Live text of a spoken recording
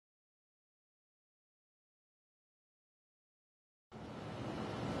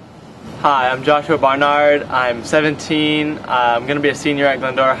Hi, I'm Joshua Barnard. I'm 17. I'm going to be a senior at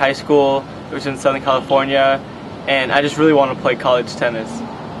Glendora High School, which is in Southern California, and I just really want to play college tennis.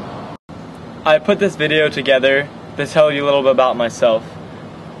 I put this video together to tell you a little bit about myself,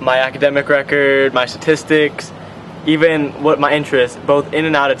 my academic record, my statistics, even what my interests, both in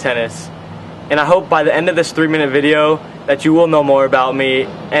and out of tennis. And I hope by the end of this 3-minute video that you will know more about me,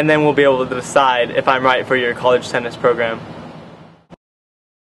 and then we'll be able to decide if I'm right for your college tennis program.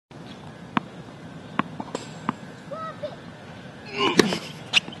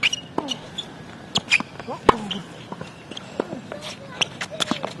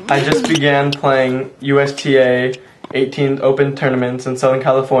 I just began playing USTA 18 Open tournaments in Southern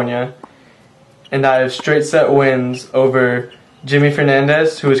California, and I have straight set wins over Jimmy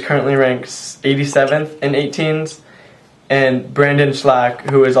Fernandez, who is currently ranked 87th in 18s, and Brandon Schlack,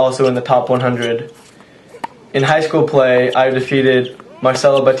 who is also in the top 100. In high school play, I defeated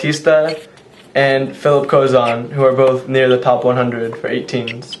Marcelo Batista and Philip Kozan, who are both near the top 100 for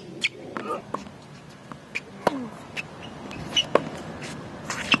 18s.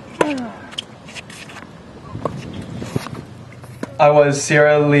 I was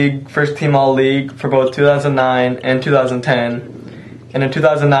Sierra League First Team All-League for both 2009 and 2010. And in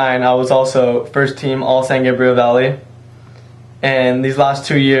 2009, I was also First Team All-San Gabriel Valley. And these last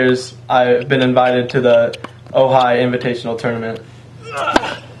 2 years, I've been invited to the Ojai Invitational Tournament.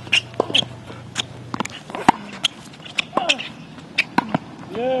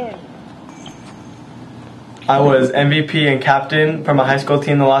 I was MVP and captain for my high school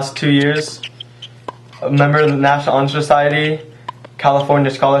team the last 2 years, a member of the National Honor Society, California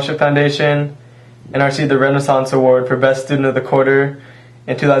Scholarship Foundation, and I received the Renaissance Award for Best Student of the Quarter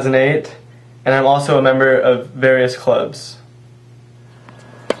in 2008, and I'm also a member of various clubs.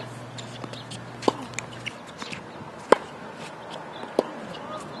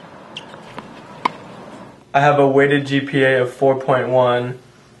 I have a weighted GPA of 4.1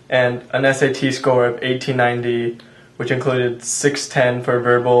 and an SAT score of 1890, which included 610 for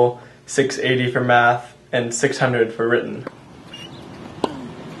verbal, 680 for math, and 600 for written.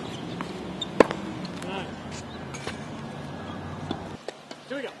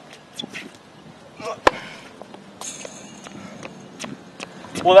 Here we go.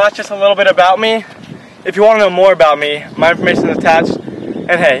 Well, that's just a little bit about me. If you want to know more about me, my information is attached.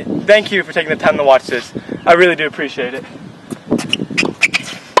 And hey, thank you for taking the time to watch this. I really do appreciate it.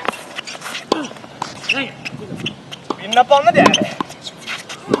 Beating up on the daddy.